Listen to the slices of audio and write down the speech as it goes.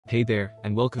Hey there,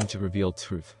 and welcome to Revealed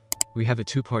Truth. We have a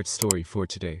two-part story for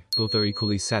today. Both are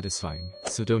equally satisfying,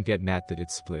 so don't get mad that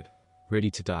it's split.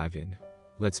 Ready to dive in?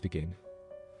 Let's begin.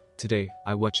 Today,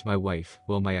 I watched my wife,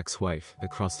 my ex-wife,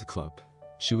 across the club.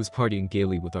 She was partying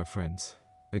gaily with our friends.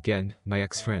 Again, my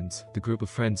ex-friends, the group of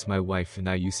friends my wife and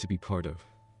I used to be part of.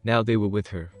 Now they were with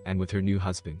her, and with her new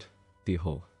husband. The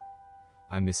whole.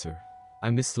 I miss her. I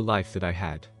miss the life that I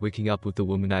had, waking up with the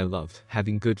woman I loved,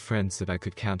 having good friends that I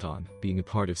could count on, being a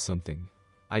part of something.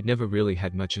 I'd never really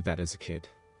had much of that as a kid.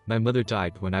 My mother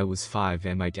died when I was 5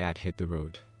 and my dad hit the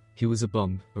road. He was a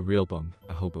bum, a real bum,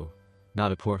 a hobo.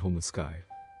 Not a poor homeless guy.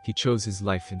 He chose his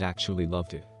life and actually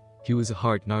loved it. He was a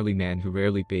hard, gnarly man who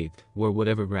rarely bathed, wore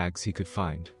whatever rags he could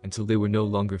find, until they were no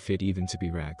longer fit even to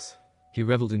be rags. He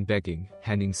reveled in begging,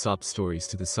 handing sob stories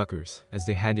to the suckers, as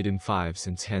they handed him 5s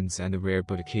and 10s and a rare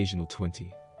but occasional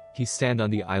 20. He'd stand on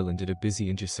the island at a busy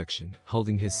intersection,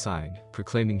 holding his sign,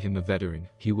 proclaiming him a veteran.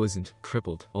 He wasn't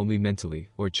crippled, only mentally,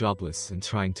 or jobless and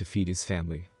trying to feed his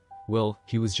family. Well,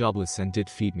 he was jobless and did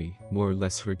feed me, more or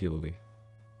less regularly.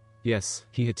 Yes,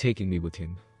 he had taken me with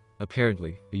him.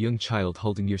 Apparently, a young child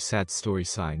holding your sad story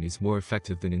sign is more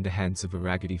effective than in the hands of a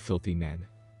raggedy, filthy man.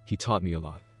 He taught me a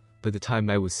lot. By the time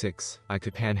I was 6, I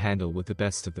could panhandle with the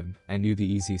best of them, and knew the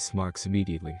easiest marks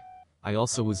immediately. I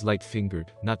also was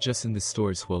light-fingered, not just in the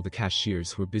stores while the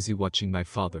cashiers were busy watching my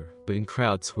father, but in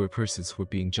crowds where purses were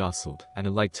being jostled, and a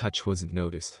light touch wasn't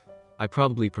noticed. I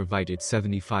probably provided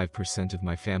 75% of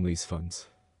my family's funds.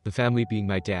 The family being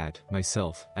my dad,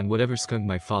 myself, and whatever skunk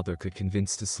my father could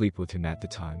convince to sleep with him at the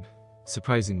time.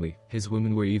 Surprisingly, his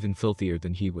women were even filthier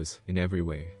than he was, in every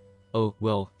way. Oh,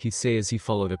 well, he'd say as he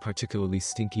followed a particularly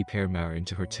stinky pair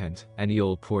into her tent, and he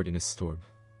all poured in a storm.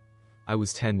 I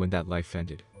was 10 when that life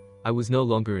ended. I was no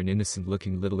longer an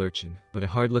innocent-looking little urchin, but a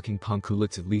hard-looking punk who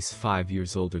looked at least 5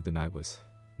 years older than I was.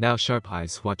 Now sharp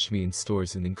eyes watched me in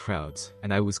stores and in crowds,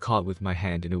 and I was caught with my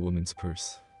hand in a woman's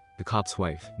purse. The cop's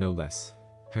wife, no less.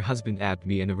 Her husband nabbed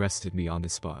me and arrested me on the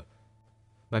spot.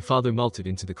 My father melted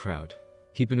into the crowd.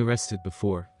 He'd been arrested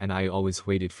before, and I always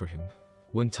waited for him.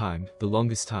 One time, the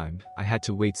longest time, I had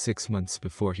to wait 6 months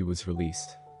before he was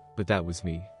released. But that was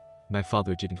me. My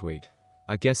father didn't wait.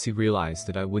 I guess he realized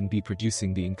that I wouldn't be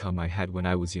producing the income I had when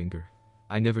I was younger.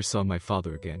 I never saw my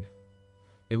father again.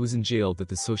 It was in jail that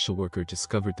the social worker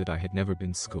discovered that I had never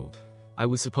been schooled. I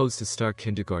was supposed to start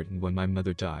kindergarten when my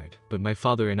mother died, but my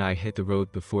father and I hit the road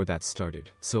before that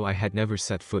started, so I had never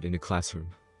set foot in a classroom.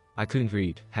 I couldn't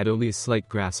read, had only a slight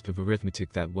grasp of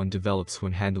arithmetic that one develops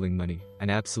when handling money, and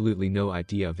absolutely no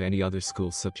idea of any other school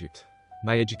subject.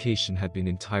 My education had been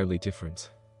entirely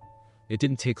different. It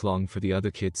didn't take long for the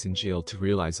other kids in jail to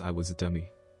realize I was a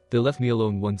dummy. They left me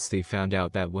alone once they found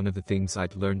out that one of the things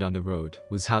I'd learned on the road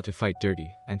was how to fight dirty,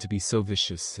 and to be so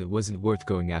vicious it wasn't worth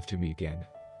going after me again.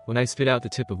 When I spit out the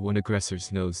tip of one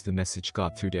aggressor's nose, the message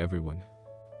got through to everyone.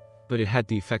 But it had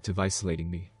the effect of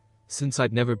isolating me. Since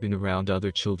I'd never been around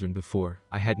other children before,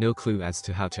 I had no clue as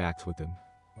to how to act with them.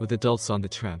 With adults on the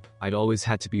tramp, I'd always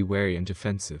had to be wary and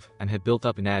defensive, and had built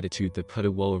up an attitude that put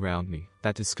a wall around me,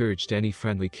 that discouraged any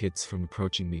friendly kids from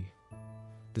approaching me.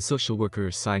 The social worker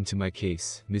assigned to my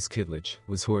case, Miss Kitledge,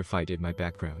 was horrified at my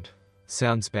background.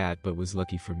 Sounds bad but was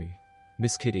lucky for me.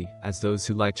 Miss Kitty, as those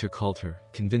who liked her called her,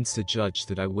 convinced the judge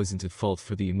that I wasn't at fault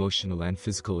for the emotional and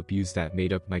physical abuse that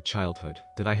made up my childhood,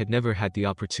 that I had never had the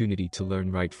opportunity to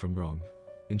learn right from wrong.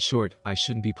 In short, I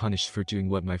shouldn't be punished for doing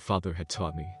what my father had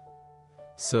taught me.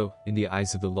 So, in the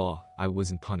eyes of the law, I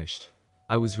wasn't punished.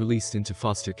 I was released into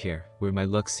foster care, where my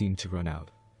luck seemed to run out.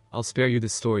 I'll spare you the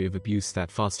story of abuse that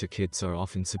foster kids are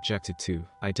often subjected to.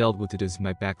 I dealt with it as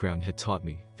my background had taught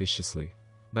me, viciously.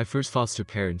 My first foster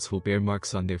parents will bear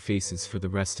marks on their faces for the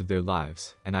rest of their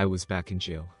lives, and I was back in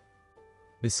jail.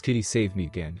 Miss Kitty saved me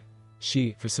again.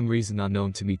 She, for some reason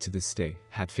unknown to me to this day,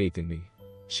 had faith in me.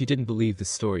 She didn't believe the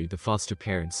story the foster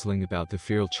parents sling about the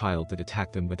feral child that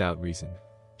attacked them without reason.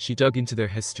 She dug into their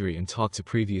history and talked to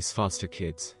previous foster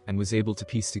kids, and was able to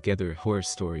piece together a horror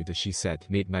story that she said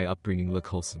made my upbringing look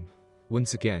wholesome.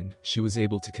 Once again, she was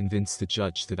able to convince the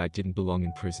judge that I didn't belong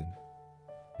in prison.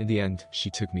 In the end, she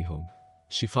took me home.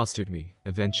 She fostered me,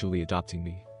 eventually adopting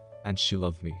me. And she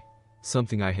loved me.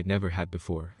 Something I had never had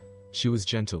before. She was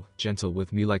gentle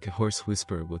with me like a hoarse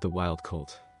whisper with a wild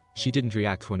colt. She didn't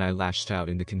react when I lashed out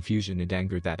in the confusion and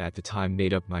anger that at the time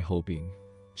made up my whole being.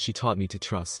 She taught me to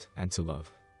trust and to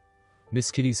love. Miss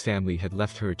Kitty's family had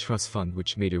left her a trust fund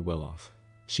which made her well off.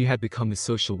 She had become a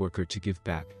social worker to give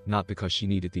back, not because she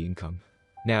needed the income.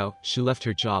 Now, she left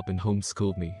her job and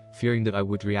homeschooled me, fearing that I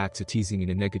would react to teasing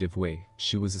in a negative way.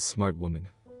 She was a smart woman.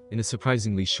 In a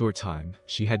surprisingly short time,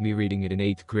 she had me reading at an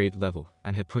 8th grade level,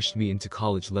 and had pushed me into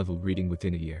college level reading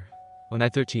within a year. When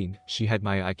at 13, she had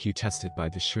my IQ tested by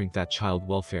the shrink that child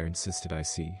welfare insisted I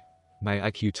see. My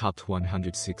IQ topped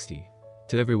 160.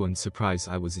 To everyone's surprise,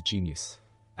 I was a genius.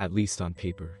 At least on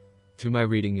paper. Through my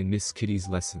reading in Miss Kitty's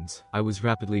lessons, I was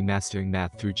rapidly mastering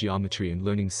math through geometry and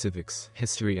learning civics,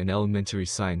 history and elementary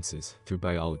sciences through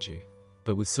biology.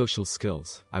 But with social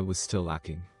skills, I was still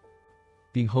lacking.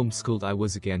 Being homeschooled, I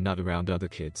was again not around other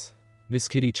kids. Miss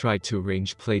Kitty tried to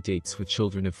arrange play dates with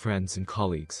children of friends and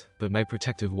colleagues, but my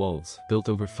protective walls, built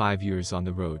over 5 years on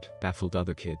the road, baffled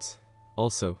other kids.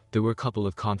 Also, there were a couple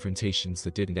of confrontations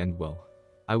that didn't end well.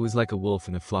 I was like a wolf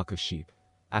in a flock of sheep.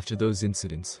 After those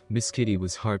incidents, Miss Kitty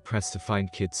was hard-pressed to find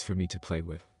kids for me to play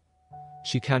with.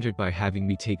 She countered by having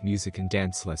me take music and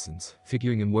dance lessons,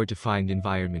 figuring a more defined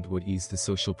environment would ease the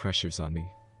social pressures on me.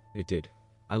 It did.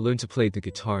 I learned to play the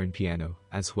guitar and piano,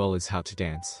 as well as how to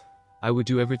dance. I would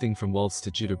do everything from waltz to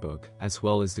jitterbug, as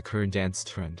well as the current dance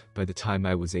trend, by the time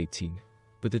I was 18.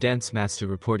 But the dance master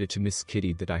reported to Miss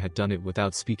Kitty that I had done it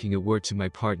without speaking a word to my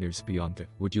partners beyond the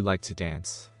 "would you like to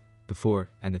dance?"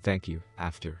 before, and the "thank you"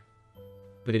 after.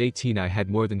 But at 18 I had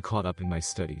more than caught up in my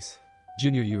studies.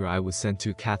 Junior year I was sent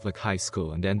to a Catholic high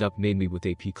school and ended up mainly with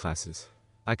AP classes.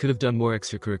 I could have done more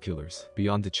extracurriculars,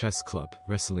 beyond the chess club,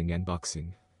 wrestling and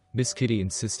boxing. Miss Kitty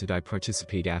insisted I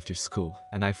participate after school,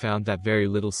 and I found that very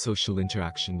little social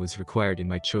interaction was required in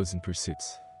my chosen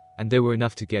pursuits. And they were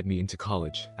enough to get me into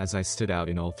college, as I stood out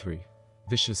in all three.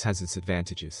 Vicious has its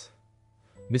advantages.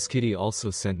 Miss Kitty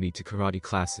also sent me to karate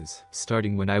classes,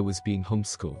 starting when I was being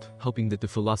homeschooled, hoping that the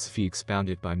philosophy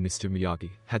expounded by Mr. Miyagi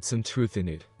had some truth in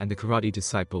it, and the karate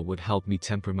disciple would help me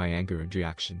temper my anger and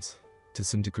reactions. To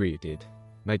some degree it did.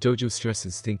 My dojo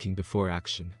stresses thinking before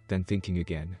action, then thinking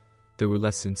again. There were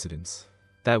less incidents.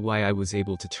 That's why I was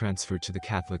able to transfer to the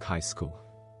Catholic high school.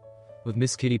 With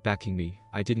Miss Kitty backing me,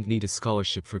 I didn't need a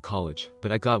scholarship for college,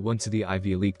 but I got one to the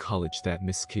Ivy League college that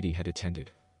Miss Kitty had attended.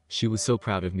 She was so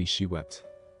proud of me she wept.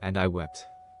 And I wept.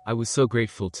 I was so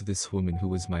grateful to this woman who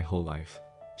was my whole life.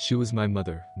 She was my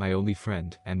mother, my only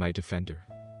friend, and my defender.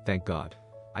 Thank God.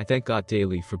 I thank God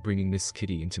daily for bringing Miss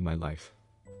Kitty into my life.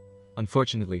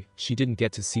 Unfortunately, she didn't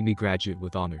get to see me graduate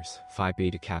with honors, Phi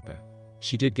Beta Kappa.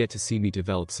 She did get to see me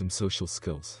develop some social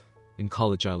skills. In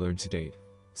college I learned to date.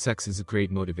 Sex is a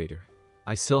great motivator.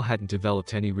 I still hadn't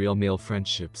developed any real male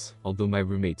friendships, although my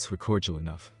roommates were cordial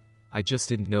enough. I just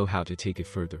didn't know how to take it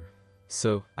further.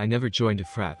 So, I never joined a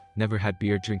frat, never had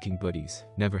beer-drinking buddies,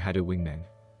 never had a wingman.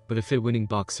 But a fit-winning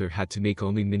boxer had to make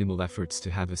only minimal efforts to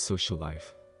have a social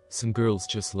life. Some girls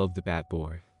just loved the bad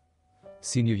boy.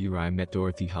 Senior year I met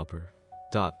Dorothy Helper.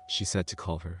 Dot, she said to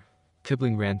call her.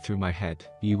 Kibling ran through my head.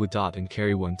 You would dot and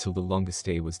carry one till the longest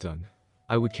day was done.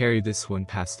 I would carry this one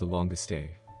past the longest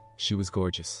day. She was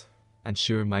gorgeous. And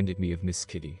she reminded me of Miss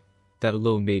Kitty. That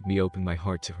alone made me open my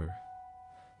heart to her.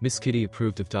 Miss Kitty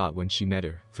approved of Dot when she met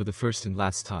her, for the first and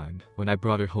last time, when I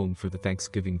brought her home for the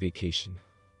Thanksgiving vacation.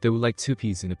 They were like two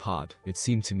peas in a pod, it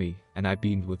seemed to me, and I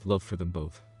beamed with love for them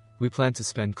both. We planned to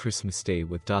spend Christmas Day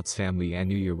with Dot's family and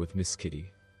New Year with Miss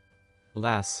Kitty.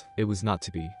 Alas, it was not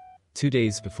to be. 2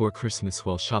 days before Christmas,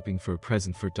 while shopping for a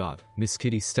present for Dot, Miss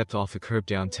Kitty stepped off a curb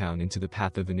downtown into the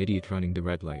path of an idiot running the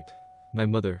red light. My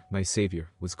mother, my savior,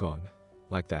 was gone.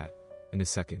 Like that. In a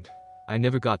second. I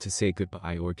never got to say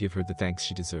goodbye or give her the thanks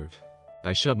she deserved.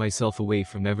 I shut myself away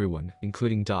from everyone,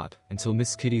 including Dot, until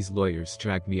Miss Kitty's lawyers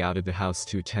dragged me out of the house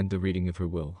to attend the reading of her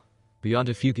will. Beyond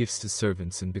a few gifts to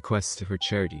servants and bequests to her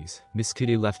charities, Miss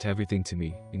Kitty left everything to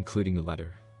me, including a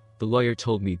letter. The lawyer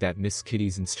told me that Miss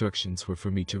Kitty's instructions were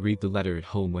for me to read the letter at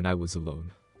home when I was alone.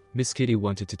 Miss Kitty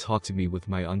wanted to talk to me with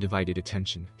my undivided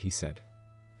attention, he said.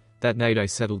 That night I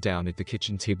settled down at the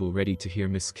kitchen table ready to hear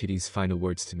Miss Kitty's final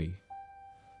words to me.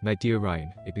 My dear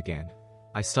Ryan, it began.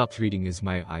 I stopped reading as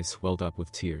my eyes welled up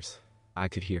with tears. I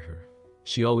could hear her.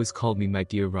 She always called me my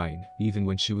dear Ryan, even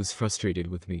when she was frustrated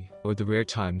with me, or the rare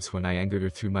times when I angered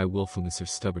her through my willfulness or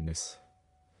stubbornness.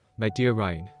 My dear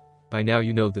Ryan, by now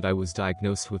you know that I was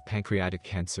diagnosed with pancreatic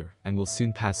cancer, and will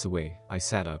soon pass away. I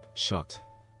sat up, shocked.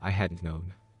 I hadn't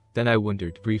known. Then I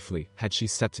wondered, briefly, had she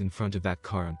stepped in front of that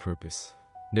car on purpose?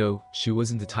 No, she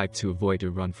wasn't the type to avoid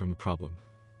or run from a problem.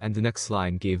 And the next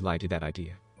line gave light to that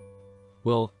idea.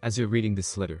 Well, as you're reading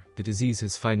this letter, the disease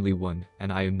has finally won,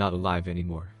 and I am not alive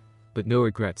anymore. But no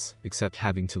regrets, except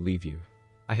having to leave you.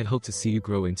 I had hoped to see you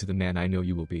grow into the man I know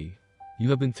you will be. You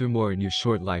have been through more in your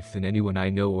short life than anyone I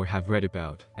know or have read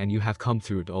about, and you have come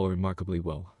through it all remarkably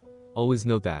well. Always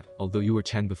know that, although you were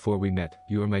 10 before we met,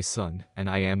 you are my son, and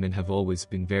I am and have always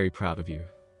been very proud of you.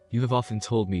 You have often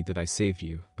told me that I saved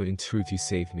you, but in truth you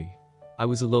saved me. I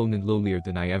was alone and lonelier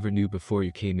than I ever knew before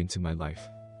you came into my life.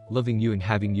 Loving you and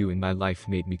having you in my life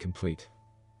made me complete.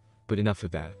 But enough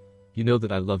of that. You know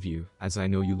that I love you, as I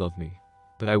know you love me.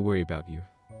 But I worry about you.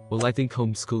 Well, I think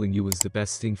homeschooling you was the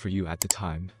best thing for you at the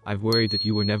time. I've worried that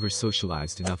you were never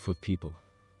socialized enough with people.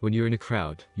 When you're in a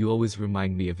crowd, you always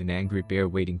remind me of an angry bear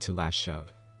waiting to lash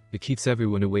out. It keeps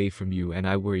everyone away from you and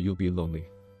I worry you'll be lonely.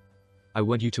 I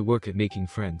want you to work at making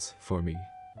friends, for me.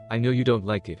 I know you don't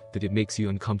like it, that it makes you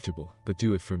uncomfortable, but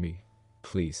do it for me.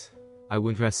 Please. I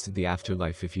won't rest in the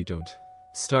afterlife if you don't.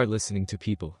 Start listening to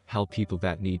people, help people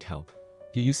that need help.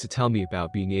 You used to tell me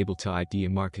about being able to ID a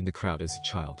mark in the crowd as a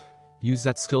child. Use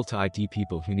that skill to ID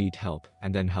people who need help,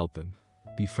 and then help them.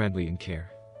 Be friendly and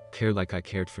care. Care like I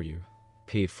cared for you.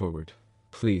 Pay it forward.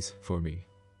 Please, for me.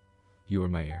 You are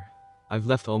my heir. I've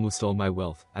left almost all my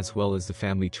wealth, as well as the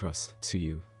family trust, to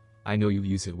you. I know you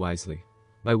use it wisely.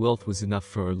 My wealth was enough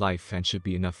for our life and should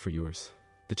be enough for yours.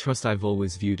 The trust I've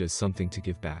always viewed as something to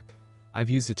give back. I've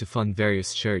used it to fund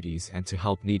various charities and to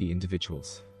help needy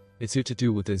individuals. It's you to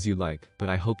do with as you like, but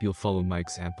I hope you'll follow my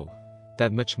example.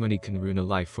 That much money can ruin a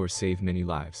life or save many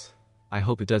lives. I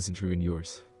hope it doesn't ruin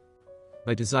yours.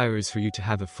 My desire is for you to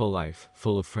have a full life,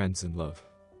 full of friends and love.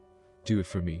 Do it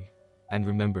for me. And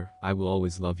remember, I will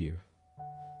always love you.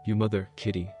 Your mother,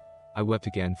 Kitty. I wept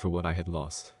again for what I had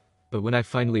lost. But when I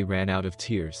finally ran out of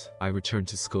tears, I returned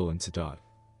to school and to Dot.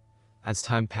 As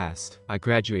time passed, I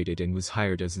graduated and was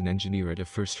hired as an engineer at a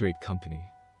first-rate company.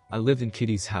 I lived in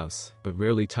Kitty's house, but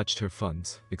rarely touched her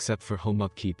funds, except for home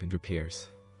upkeep and repairs.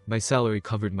 My salary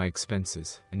covered my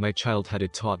expenses, and my childhood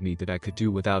had taught me that I could do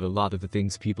without a lot of the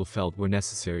things people felt were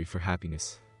necessary for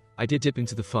happiness. I did dip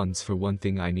into the funds for one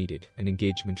thing I needed, an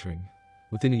engagement ring.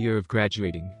 Within a year of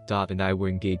graduating, Dot and I were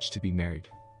engaged to be married.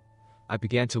 I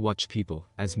began to watch people,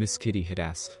 as Miss Kitty had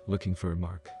asked, looking for a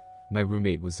mark. My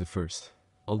roommate was the first.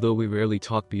 Although we rarely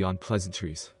talked beyond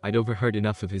pleasantries, I'd overheard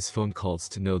enough of his phone calls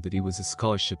to know that he was a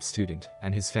scholarship student,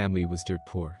 and his family was dirt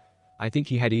poor. I think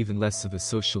he had even less of a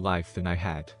social life than I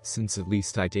had, since at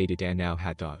least I dated and now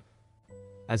had Dot.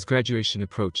 As graduation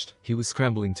approached, he was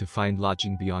scrambling to find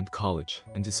lodging beyond college,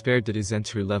 and despaired that his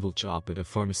entry-level job at a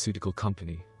pharmaceutical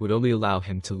company would only allow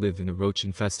him to live in a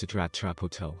roach-infested rat trap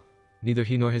hotel. Neither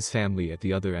he nor his family at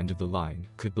the other end of the line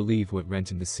could believe what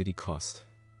rent in the city cost.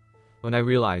 When I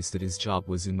realized that his job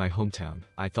was in my hometown,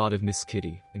 I thought of Miss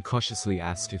Kitty, and cautiously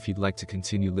asked if he'd like to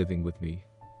continue living with me.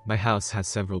 My house has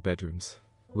several bedrooms.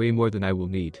 Way more than I will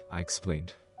need, I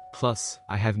explained. Plus,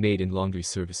 I have maid and laundry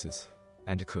services.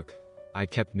 And a cook. I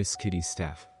kept Miss Kitty's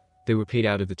staff. They were paid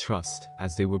out of the trust,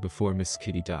 as they were before Miss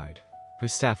Kitty died. Her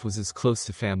staff was as close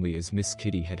to family as Miss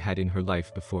Kitty had had in her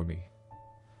life before me.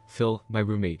 Phil, my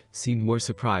roommate, seemed more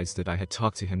surprised that I had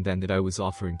talked to him than that I was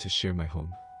offering to share my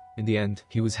home. In the end,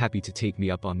 he was happy to take me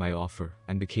up on my offer,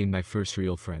 and became my first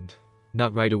real friend.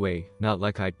 Not right away, not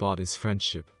like I'd bought his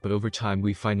friendship, but over time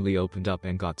we finally opened up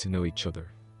and got to know each other.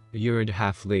 A year and a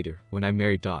half later, when I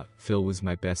married Dot, Phil was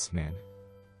my best man.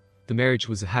 The marriage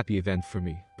was a happy event for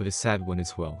me, but a sad one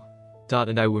as well. Dot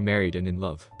and I were married and in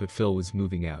love, but Phil was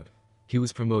moving out. He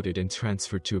was promoted and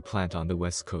transferred to a plant on the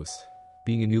West Coast.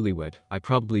 Being a newlywed, I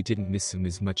probably didn't miss him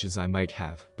as much as I might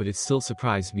have, but it still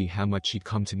surprised me how much he'd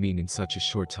come to mean in such a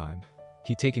short time.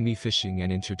 He'd taken me fishing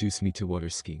and introduced me to water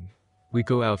skiing. We'd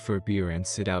go out for a beer and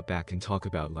sit out back and talk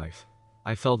about life.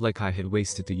 I felt like I had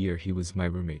wasted the year he was my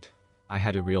roommate. I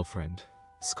had a real friend.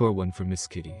 Score one for Miss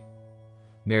Kitty.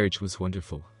 Marriage was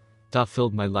wonderful. Dot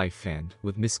filled my life and,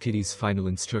 with Miss Kitty's final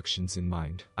instructions in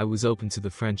mind, I was open to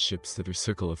the friendships that her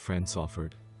circle of friends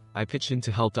offered. I pitched in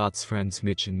to help Dot's friends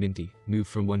Mitch and Mindy move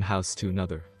from one house to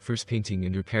another, first painting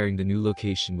and repairing the new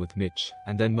location with Mitch,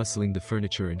 and then muscling the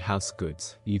furniture and house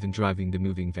goods, even driving the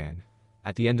moving van.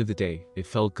 At the end of the day, it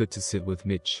felt good to sit with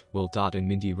Mitch, while Dot and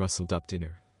Mindy rustled up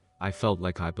dinner. I felt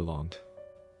like I belonged.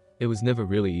 It was never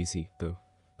really easy, though.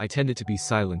 I tended to be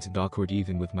silent and awkward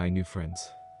even with my new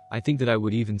friends. I think that I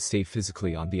would even stay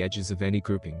physically on the edges of any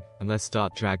grouping, unless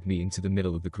Dot dragged me into the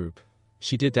middle of the group.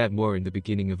 She did that more in the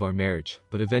beginning of our marriage,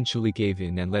 but eventually gave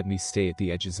in and let me stay at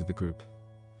the edges of the group.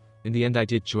 In the end I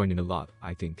did join in a lot,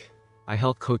 I think. I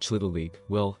helped coach Little League.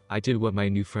 Well, I did what my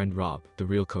new friend Rob, the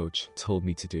real coach, told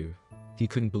me to do. He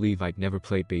couldn't believe I'd never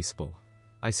played baseball.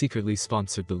 I secretly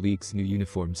sponsored the league's new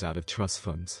uniforms out of trust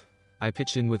funds. I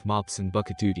pitched in with mops and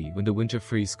bucket duty when the winter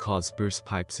freeze caused burst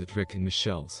pipes at Rick and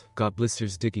Michelle's, got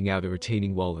blisters digging out a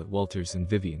retaining wall at Walter's and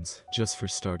Vivian's, just for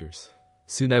starters.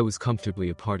 Soon I was comfortably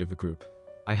a part of a group.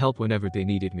 I helped whenever they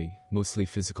needed me, mostly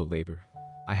physical labor.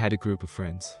 I had a group of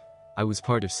friends. I was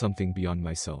part of something beyond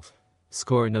myself.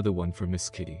 Score another one for Miss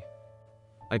Kitty.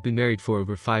 I'd been married for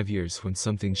over 5 years when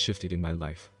something shifted in my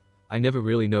life. I never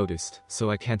really noticed, so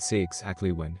I can't say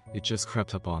exactly when, it just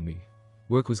crept up on me.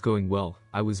 Work was going well,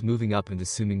 I was moving up and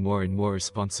assuming more and more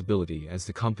responsibility as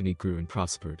the company grew and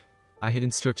prospered. I had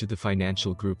instructed the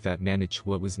financial group that managed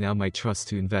what was now my trust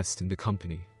to invest in the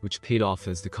company, which paid off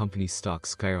as the company's stock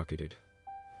skyrocketed.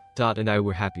 Dot and I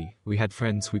were happy. We had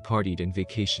friends we partied and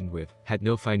vacationed with, had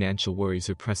no financial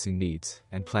worries or pressing needs,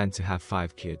 and planned to have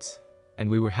 5 kids. And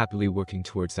we were happily working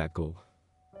towards that goal.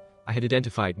 I had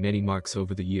identified many marks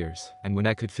over the years, and when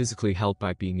I could physically help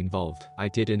by being involved, I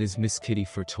did, and as Miss Kitty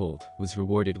foretold, was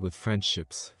rewarded with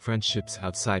friendships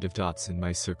outside of Dot's and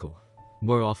my circle.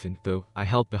 More often, though, I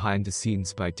helped behind the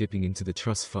scenes by dipping into the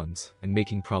trust funds and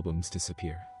making problems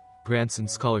disappear. Grants and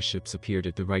scholarships appeared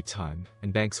at the right time,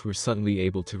 and banks were suddenly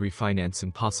able to refinance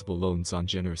impossible loans on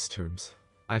generous terms.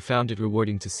 I found it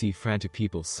rewarding to see frantic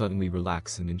people suddenly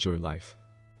relax and enjoy life.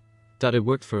 Dot had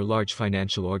worked for a large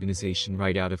financial organization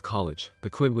right out of college,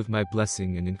 but quit with my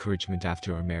blessing and encouragement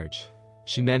after our marriage.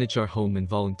 She managed our home and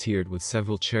volunteered with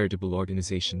several charitable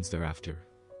organizations thereafter.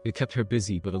 It kept her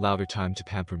busy but allowed her time to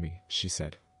pamper me, she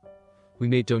said. We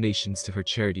made donations to her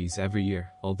charities every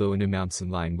year, although in amounts in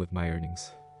line with my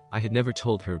earnings. I had never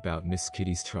told her about Miss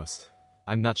Kitty's trust.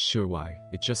 I'm not sure why,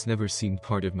 it just never seemed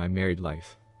part of my married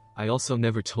life. I also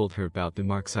never told her about the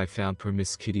marks I found per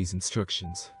Miss Kitty's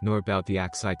instructions, nor about the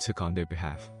acts I took on their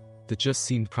behalf. That just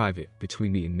seemed private,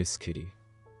 between me and Miss Kitty.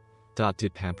 Dot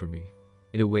did pamper me.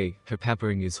 In a way, her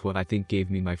pampering is what I think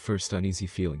gave me my first uneasy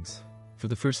feelings. For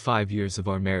the first 5 years of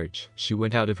our marriage, she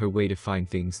went out of her way to find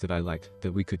things that I liked,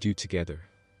 that we could do together.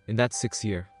 In that 6th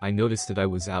year, I noticed that I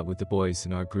was out with the boys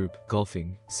in our group,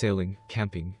 golfing, sailing,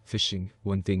 camping, fishing,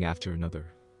 one thing after another.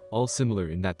 All similar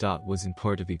in that Dot wasn't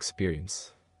part of the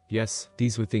experience. Yes,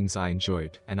 these were things I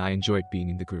enjoyed, and I enjoyed being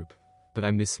in the group. But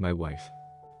I missed my wife.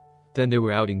 Then there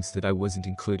were outings that I wasn't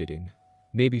included in.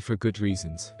 Maybe for good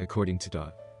reasons, according to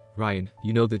Dot. Ryan,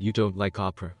 you know that you don't like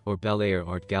opera, or ballet, or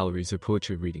art galleries, or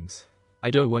poetry readings. I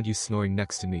don't want you snoring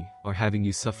next to me, or having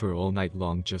you suffer all night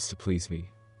long just to please me.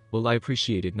 Well, I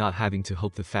appreciated not having to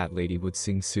hope the fat lady would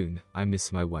sing soon. I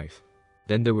miss my wife.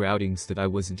 Then there were outings that I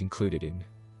wasn't included in.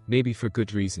 Maybe for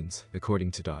good reasons,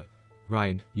 according to Dot.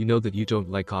 Ryan, you know that you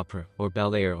don't like opera, or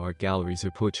ballet, or art galleries,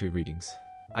 or poetry readings.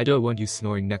 I don't want you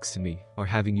snoring next to me, or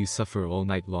having you suffer all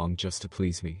night long just to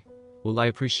please me. Well, I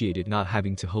appreciated not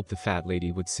having to hope the fat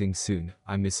lady would sing soon.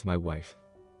 I miss my wife.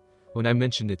 When I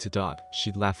mentioned it to Dot,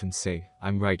 she'd laugh and say,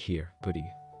 I'm right here, buddy.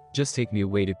 Just take me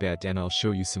away to bed and I'll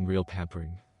show you some real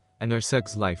pampering. And our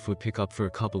sex life would pick up for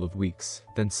a couple of weeks,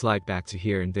 then slide back to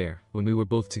here and there, when we were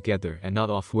both together and not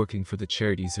off working for the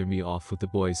charities or me off with the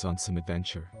boys on some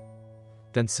adventure.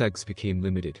 Then sex became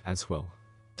limited as well.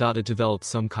 Dot had developed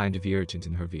some kind of irritant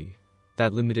in her V.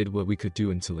 That limited what we could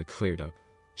do until it cleared up.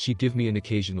 She'd give me an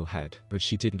occasional head, but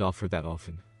she didn't offer that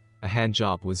often. A hand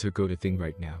job was her go-to thing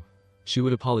right now. She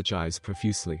would apologize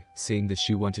profusely, saying that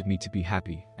she wanted me to be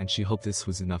happy, and she hoped this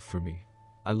was enough for me.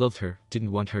 I loved her,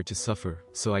 didn't want her to suffer,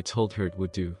 so I told her it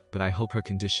would do, but I hope her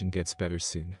condition gets better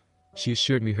soon. She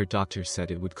assured me her doctor said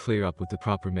it would clear up with the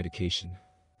proper medication.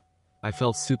 I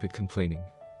felt stupid complaining.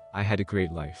 I had a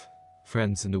great life.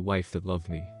 Friends and a wife that loved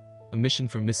me. A mission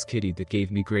from Miss Kitty that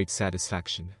gave me great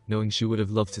satisfaction, knowing she would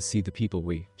have loved to see the people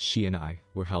she and I,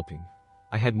 were helping.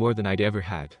 I had more than I'd ever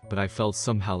had, but I felt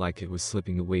somehow like it was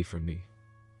slipping away from me.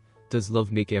 Does love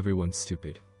make everyone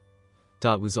stupid?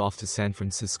 Dot was off to San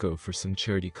Francisco for some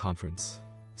charity conference.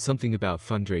 Something about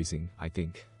fundraising, I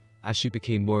think. As she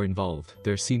became more involved,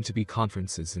 there seemed to be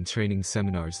conferences and training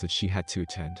seminars that she had to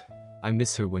attend. I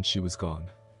miss her when she was gone.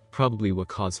 Probably what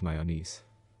caused my unease.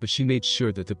 But she made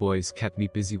sure that the boys kept me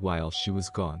busy while she was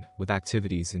gone, with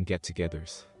activities and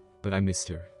get-togethers. But I missed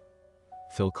her.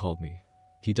 Phil called me.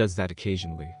 He does that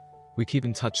occasionally. We keep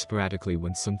in touch sporadically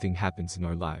when something happens in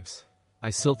our lives. I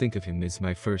still think of him as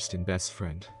my first and best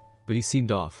friend. But he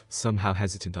seemed off, somehow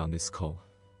hesitant on this call.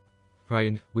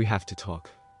 Ryan, we have to talk.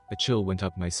 A chill went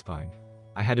up my spine.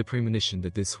 I had a premonition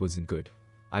that this wasn't good.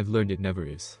 I've learned it never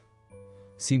is.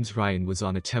 Seems Ryan was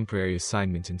on a temporary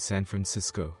assignment in San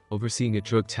Francisco, overseeing a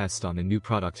drug test on a new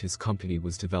product his company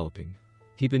was developing.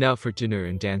 He'd been out for dinner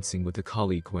and dancing with a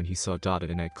colleague when he saw Dot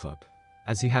at a nightclub.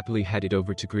 As he happily headed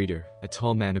over to greet her, a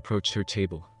tall man approached her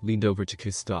table, leaned over to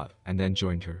kiss Dot, and then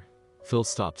joined her. Phil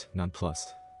stopped,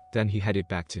 nonplussed. Then he headed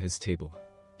back to his table.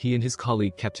 He and his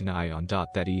colleague kept an eye on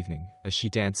Dot that evening, as she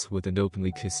danced with and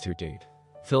openly kissed her date.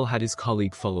 Phil had his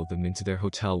colleague follow them into their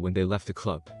hotel when they left the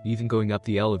club, even going up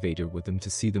the elevator with them to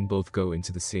see them both go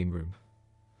into the same room.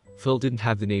 Phil didn't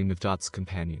have the name of Dot's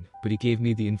companion, but he gave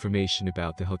me the information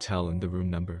about the hotel and the room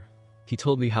number. He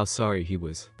told me how sorry he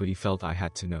was, but he felt I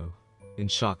had to know. In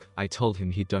shock, I told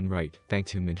him he'd done right,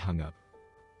 thanked him and hung up.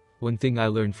 One thing I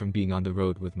learned from being on the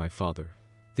road with my father.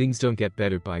 Things don't get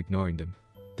better by ignoring them.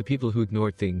 The people who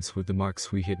ignored things were the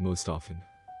marks we hit most often.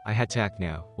 I had to act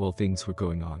now, while things were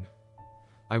going on.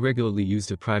 I regularly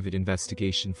used a private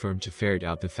investigation firm to ferret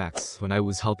out the facts when I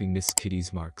was helping Miss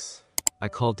Kitty's marks. I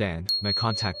called Dan, my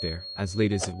contact there, as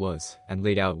late as it was, and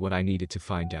laid out what I needed to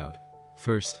find out.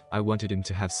 First, I wanted him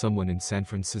to have someone in San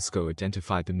Francisco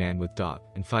identify the man with Dot,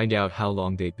 and find out how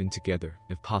long they'd been together,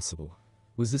 if possible.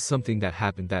 Was this something that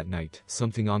happened that night,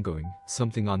 something ongoing,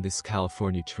 something on this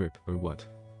California trip, or what?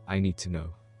 I need to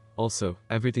know. Also,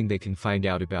 everything they can find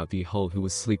out about the a-hole who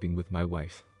was sleeping with my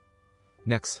wife.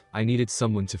 Next, I needed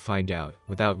someone to find out,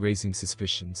 without raising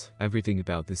suspicions, everything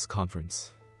about this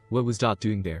conference. What was Dot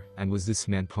doing there, and was this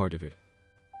man part of it?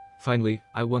 Finally,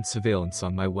 I want surveillance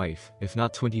on my wife, if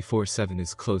not 24/7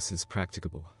 as close as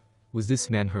practicable. Was this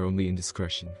man her only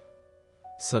indiscretion?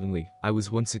 Suddenly, I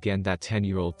was once again that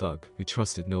 10-year-old thug, who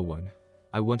trusted no one.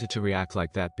 I wanted to react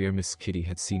like that bear Miss Kitty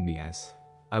had seen me as.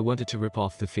 I wanted to rip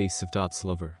off the face of Dot's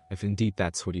lover, if indeed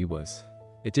that's what he was.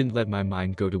 It didn't let my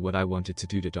mind go to what I wanted to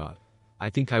do to Dot. I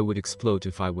think I would explode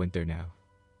if I went there now.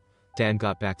 Dan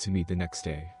got back to me the next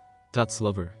day. Dot's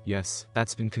lover, yes,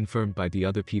 that's been confirmed by the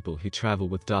other people who travel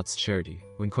with Dot's charity,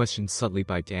 when questioned subtly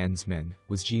by Dan's men,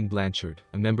 was Gene Blanchard,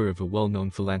 a member of a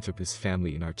well-known philanthropist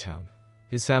family in our town.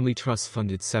 His family trust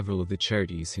funded several of the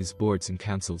charities his boards and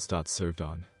councils Dot served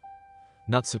on.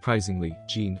 Not surprisingly,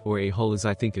 Gene, or a-hole as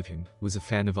I think of him, was a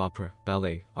fan of opera,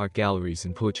 ballet, art galleries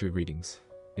and poetry readings.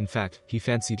 In fact, he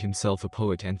fancied himself a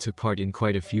poet and took part in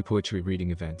quite a few poetry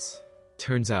reading events.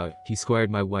 Turns out, he squired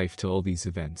my wife to all these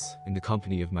events, in the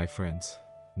company of my friends.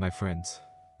 My friends.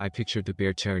 I pictured the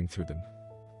bear tearing through them.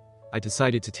 I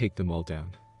decided to take them all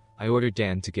down. I ordered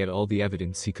Dan to get all the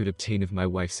evidence he could obtain of my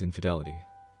wife's infidelity.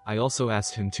 I also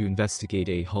asked him to investigate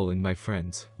a-hole and my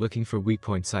friends, looking for weak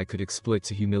points I could exploit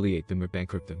to humiliate them or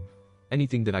bankrupt them.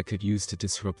 Anything that I could use to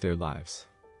disrupt their lives.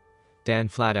 Dan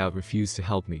flat out refused to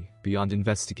help me, beyond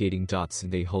investigating Dot's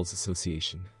and a-hole's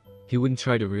association. He wouldn't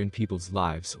try to ruin people's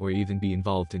lives or even be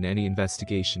involved in any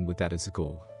investigation with that as a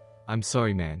goal. I'm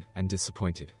sorry man, and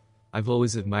disappointed. I've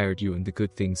always admired you and the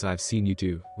good things I've seen you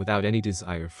do, without any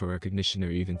desire for recognition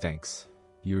or even thanks.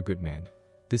 You're a good man.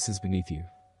 This is beneath you.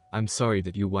 I'm sorry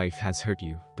that your wife has hurt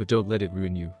you, but don't let it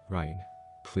ruin you, Ryan.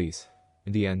 Please.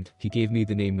 In the end, he gave me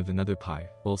the name of another pie,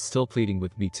 while still pleading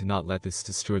with me to not let this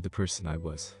destroy the person I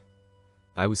was.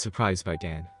 I was surprised by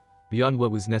Dan. Beyond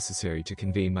what was necessary to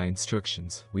convey my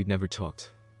instructions, we'd never talked.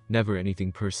 Never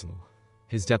anything personal.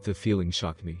 His depth of feeling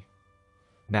shocked me.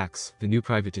 Max, the new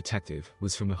private detective,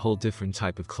 was from a whole different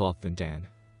type of cloth than Dan.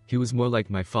 He was more like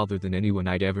my father than anyone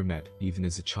I'd ever met, even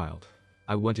as a child.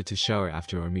 I wanted to shower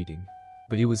after our meeting.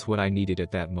 But he was what I needed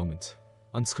at that moment.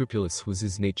 Unscrupulous was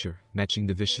his nature, matching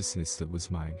the viciousness that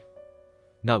was mine.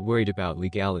 Not worried about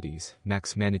legalities,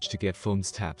 Max managed to get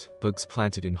phones tapped, bugs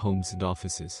planted in homes and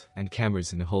offices, and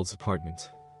cameras in a-hole's apartment.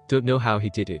 Don't know how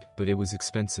he did it, but it was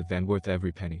expensive and worth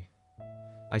every penny.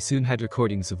 I soon had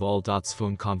recordings of all Dot's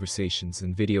phone conversations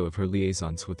and video of her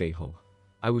liaisons with a-hole.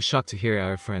 I was shocked to hear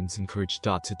our friends encourage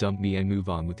Dot to dump me and move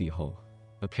on with the a-hole.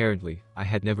 Apparently, I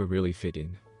had never really fit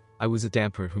in. I was a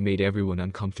damper who made everyone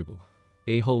uncomfortable.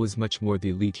 A-hole was much more the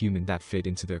elite human that fit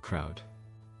into their crowd.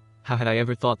 How had I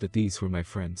ever thought that these were my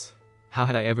friends? How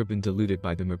had I ever been deluded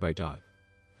by them or by Dot?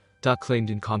 Dot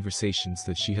claimed in conversations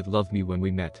that she had loved me when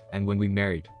we met and when we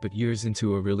married, but years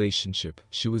into a relationship,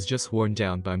 she was just worn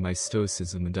down by my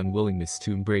stoicism and unwillingness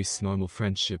to embrace normal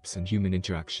friendships and human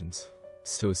interactions.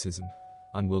 Stoicism.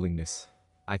 Unwillingness.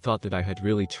 I thought that I had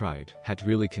really tried, had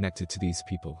really connected to these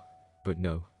people. But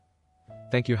no.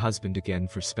 Thank your husband again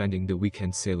for spending the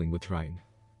weekend sailing with Ryan.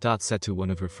 Dot said to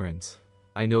one of her friends.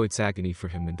 I know it's agony for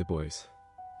him and the boys.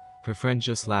 Her friend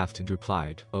just laughed and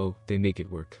replied, oh, they make it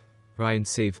work. Ryan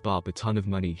saved Bob a ton of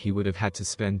money he would have had to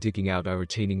spend digging out our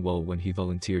retaining wall when he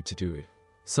volunteered to do it.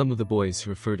 Some of the boys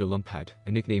referred to Lumpad,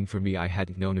 a nickname for me I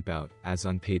hadn't known about, as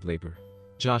unpaid labor.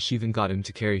 Josh even got him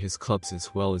to carry his clubs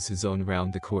as well as his own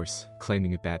around the course,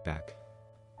 claiming a bad back.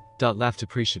 Dot laughed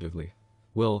appreciatively.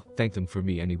 Well, thank them for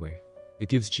me anyway. It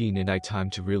gives Gene and I time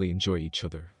to really enjoy each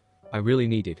other. I really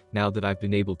need it, now that I've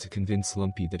been able to convince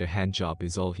Lumpy that a hand job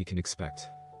is all he can expect.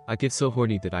 I get so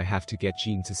horny that I have to get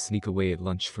Gene to sneak away at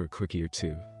lunch for a quickie or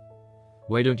two.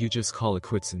 Why don't you just call it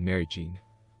quits and marry Gene?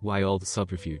 Why all the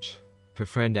subterfuge? Her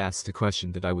friend asked a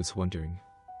question that I was wondering.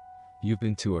 You've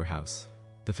been to our house.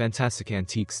 The fantastic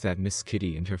antiques that Miss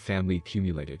Kitty and her family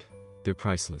accumulated. They're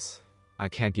priceless. I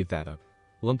can't give that up.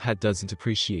 Lumpad doesn't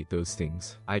appreciate those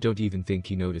things. I don't even think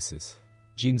he notices.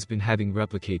 Gene's been having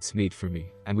replicates made for me,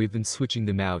 and we've been switching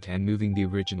them out and moving the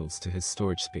originals to his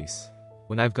storage space.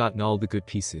 When I've gotten all the good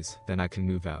pieces, then I can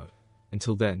move out.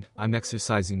 Until then, I'm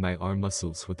exercising my arm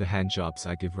muscles with the hand jobs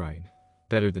I give Ryan.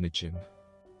 Better than a gym.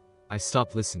 I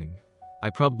stopped listening. I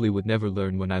probably would never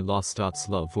learn when I lost Dot's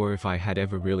love or if I had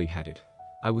ever really had it.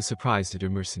 I was surprised at her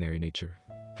mercenary nature.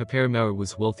 Her paramour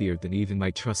was wealthier than even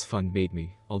my trust fund made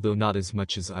me, although not as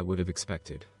much as I would have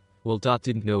expected. Well, Dot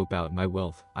didn't know about my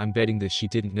wealth. I'm betting that she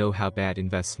didn't know how bad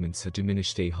investments had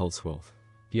diminished Hull's wealth.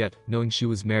 Yet, knowing she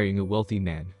was marrying a wealthy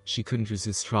man, she couldn't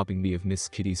resist robbing me of Miss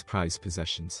Kitty's prized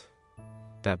possessions.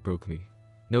 That broke me.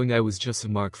 Knowing I was just a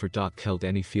mark for Dot killed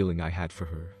any feeling I had for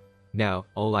her. Now,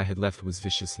 all I had left was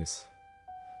viciousness.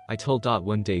 I told Dot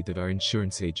one day that our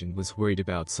insurance agent was worried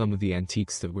about some of the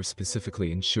antiques that were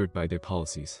specifically insured by their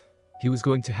policies. He was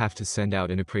going to have to send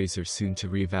out an appraiser soon to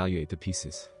reevaluate the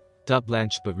pieces. Dot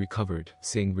blanched but recovered,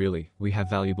 saying, "Really, we have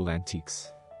valuable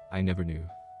antiques." I never knew.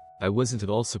 I wasn't at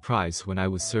all surprised when I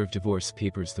was served divorce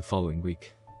papers the following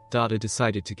week. Dot had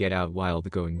decided to get out while the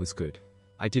going was good.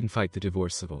 I didn't fight the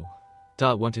divorce at all.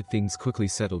 Dot wanted things quickly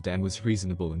settled and was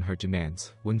reasonable in her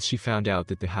demands once she found out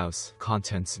that the house,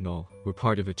 contents and all, were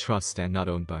part of a trust and not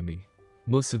owned by me.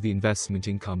 Most of the investment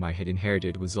income I had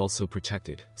inherited was also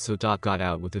protected, so Dot got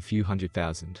out with a few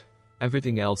 $100,000.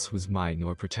 Everything else was mine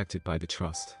or protected by the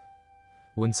trust.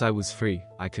 Once I was free,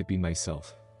 I could be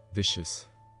myself. Vicious.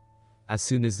 As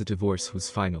soon as the divorce was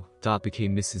final, Dot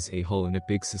became Mrs. A-hole in a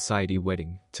big society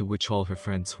wedding, to which all her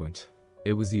friends went.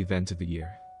 It was the event of the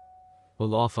year.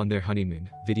 While off on their honeymoon,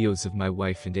 videos of my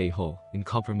wife and A-hole, in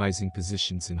compromising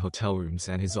positions in hotel rooms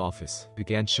and his office,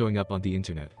 began showing up on the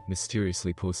internet,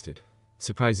 mysteriously posted.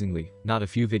 Surprisingly, not a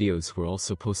few videos were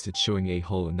also posted showing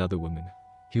A-hole another woman.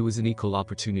 He was an equal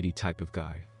opportunity type of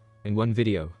guy. In one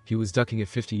video, he was ducking a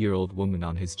 50-year-old woman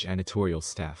on his janitorial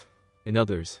staff. In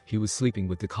others, he was sleeping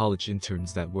with the college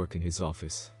interns that work in his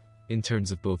office.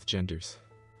 Interns of both genders.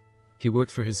 He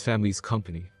worked for his family's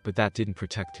company, but that didn't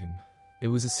protect him. It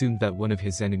was assumed that one of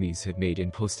his enemies had made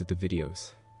and posted the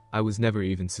videos. I was never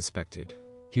even suspected.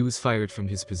 He was fired from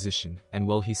his position, and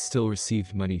while he still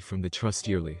received money from the trust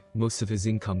yearly, most of his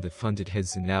income that funded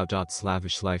his and now Dot's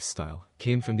lavish lifestyle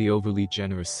came from the overly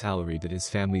generous salary that his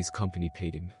family's company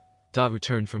paid him. Dot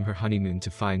returned from her honeymoon to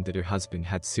find that her husband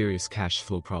had serious cash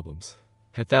flow problems.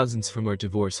 Her thousands from our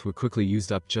divorce were quickly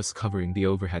used up just covering the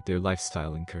overhead their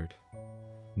lifestyle incurred.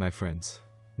 My friends.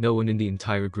 No one in the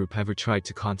entire group ever tried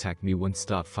to contact me once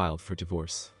Dot filed for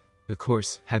divorce. Of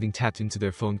course, having tapped into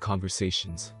their phone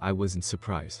conversations, I wasn't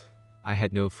surprised. I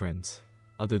had no friends.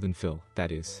 Other than Phil,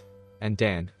 that is. And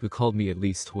Dan, who called me at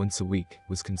least once a week,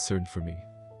 was concerned for me.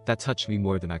 That touched me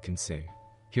more than I can say.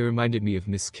 He reminded me of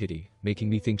Miss Kitty, making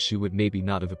me think she would maybe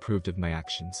not have approved of my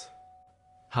actions.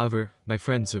 However, my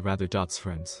friends are rather Dot's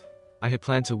friends. I had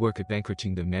planned to work at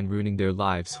bankrupting them and ruining their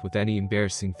lives with any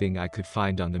embarrassing thing I could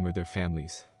find on them or their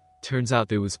families. Turns out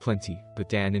there was plenty, but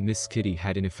Dan and Miss Kitty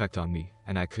had an effect on me,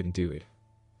 and I couldn't do it.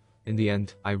 In the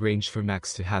end, I arranged for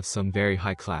Max to have some very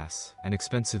high-class and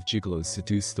expensive gigolos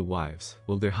seduce the wives,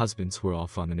 while their husbands were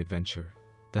off on an adventure.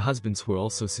 The husbands were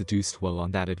also seduced while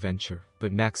on that adventure,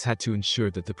 but Max had to ensure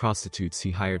that the prostitutes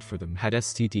he hired for them had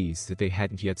STDs that they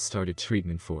hadn't yet started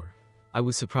treatment for. I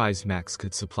was surprised Max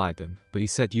could supply them, but he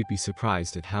said you'd be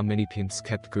surprised at how many pimps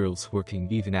kept girls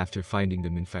working even after finding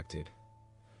them infected.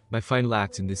 My final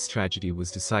act in this tragedy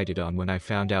was decided on when I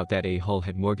found out that A-hole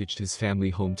had mortgaged his family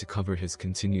home to cover his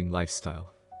continuing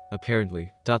lifestyle.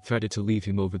 Apparently, Dot threatened to leave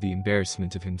him over the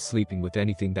embarrassment of him sleeping with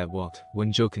anything that walked.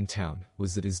 One joke in town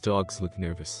was that his dogs looked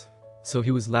nervous. So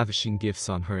he was lavishing gifts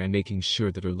on her and making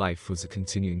sure that her life was a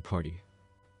continuing party.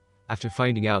 After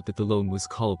finding out that the loan was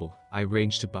callable, I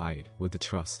arranged to buy it with the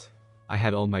trust. I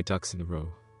had all my ducks in a row.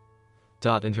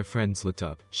 Dot and her friends looked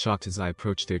up, shocked as I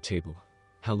approached their table.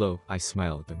 "Hello," I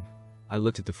smiled at them. I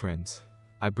looked at the friends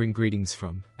I bring greetings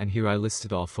from, and here I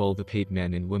listed off all the paid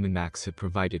men and women Max had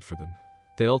provided for them.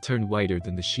 They all turned whiter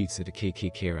than the sheets at a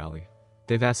KKK rally.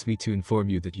 "They've asked me to inform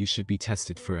you that you should be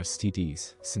tested for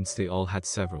STDs, since they all had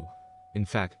several. In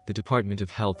fact, the Department of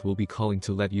Health will be calling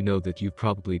to let you know that you've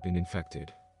probably been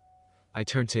infected." I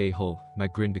turned to A-hole, my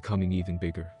grin becoming even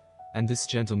bigger. "And this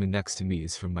gentleman next to me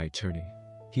is from my attorney.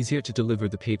 He's here to deliver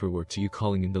the paperwork to you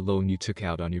calling in the loan you took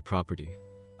out on your property.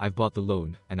 I've bought the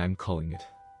loan, and I'm calling it."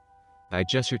 I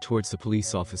gestured towards the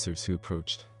police officers who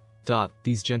approached. "Dot,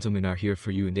 these gentlemen are here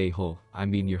for you and A-hole, I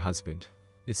mean your husband.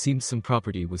 It seems some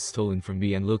property was stolen from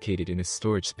me and located in a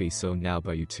storage space owned now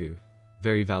by you two.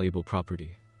 Very valuable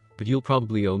property. But you'll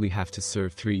probably only have to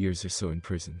serve 3 years or so in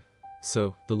prison.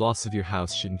 So, the loss of your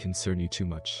house shouldn't concern you too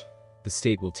much. The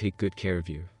state will take good care of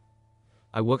you."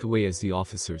 I walked away as the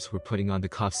officers were putting on the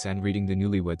cuffs and reading the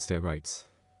newlyweds their rights.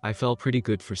 I felt pretty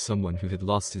good for someone who had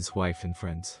lost his wife and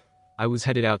friends. I was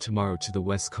headed out tomorrow to the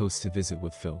West Coast to visit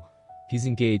with Phil. He's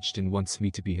engaged and wants me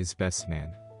to be his best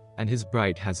man. And his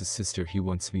bride has a sister he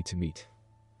wants me to meet.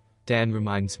 Dan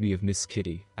reminds me of Miss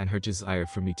Kitty and her desire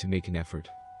for me to make an effort.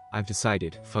 I've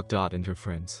decided, fuck Dot and her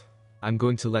friends. I'm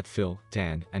going to let Phil,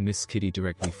 Dan, and Miss Kitty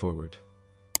direct me forward.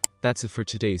 That's it for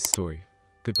today's story.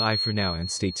 Goodbye for now and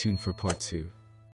stay tuned for part 2.